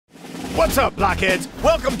What's up, blockheads?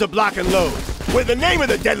 Welcome to Block and Load, where the name of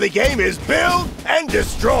the deadly game is Build and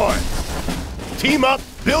Destroy. Team up,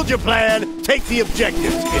 build your plan, take the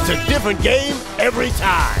objectives. It's a different game every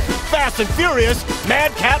time. Fast and furious,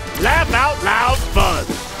 madcap, laugh out loud fun.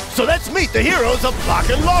 So let's meet the heroes of Block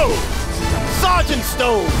and Load. Sergeant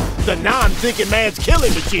Stone, the non-thinking man's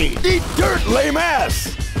killing machine. Eat dirt, lame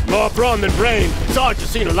ass! More brawn than brain, Sarge has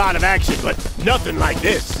seen a lot of action, but nothing like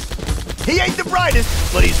this. He ain't the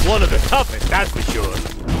brightest, but he's one of the toughest, that's for sure.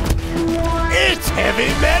 It's heavy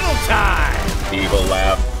metal time! Evil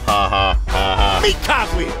laugh, ha ha ha ha. Meet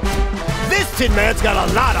Cogwheel. This Tin Man's got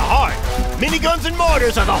a lot of heart. Miniguns and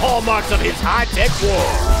mortars are the hallmarks of his high-tech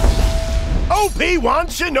war. OP-1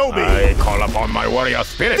 Shinobi. I call upon my warrior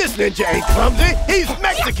spirit. This ninja ain't clumsy, he's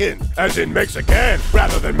Mexican. As in Mexican,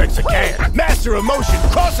 rather than Mexican. Master of motion,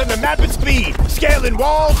 crossing the map at speed. Scaling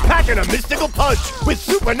walls, packing a mystical punch with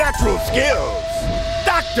supernatural skills.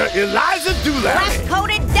 Dr. Eliza Dooley.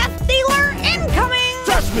 Glass-coated death dealer incoming!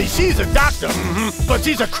 Trust me, she's a doctor, but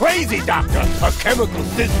she's a crazy doctor, a chemical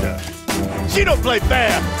sister. She don't play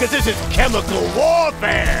fair, cause this is chemical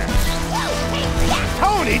warfare.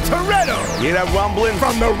 Tony Toretto. Hear that rumbling?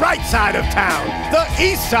 From the right side of town, the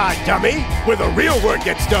east side, dummy, where the real work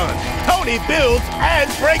gets done. Tony builds and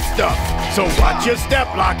breaks stuff. So watch your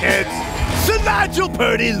step, blockheads. Sir Nigel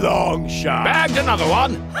Purdy Longshot. Bagged another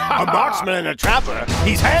one. A marksman and a trapper,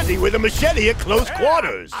 he's handy with a machete at close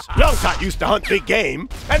quarters. Longshot used to hunt big game,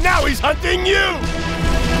 and now he's hunting you.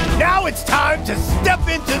 Now it's time to step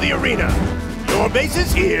into the arena. Your base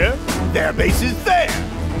is here, their base is there.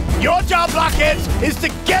 Your job, blockheads, is to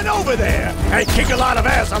get over there and kick a lot of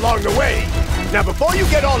ass along the way. Now, before you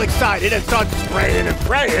get all excited and start spraying and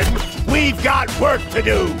praying, we've got work to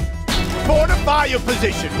do. Fortify your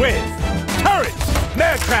position with turrets,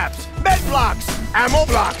 man traps, med blocks, ammo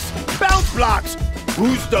blocks, bounce blocks,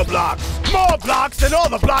 booster blocks, more blocks than all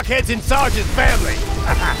the blockheads in Sarge's family.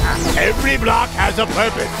 Every block has a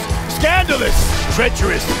purpose. Scandalous,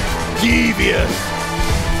 treacherous, devious.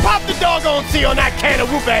 Pop the doggone C on that can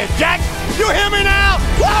of whoop ass, Jack! You hear me now?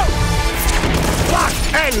 Whoa! Block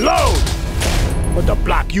and load! What the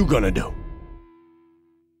block you gonna do?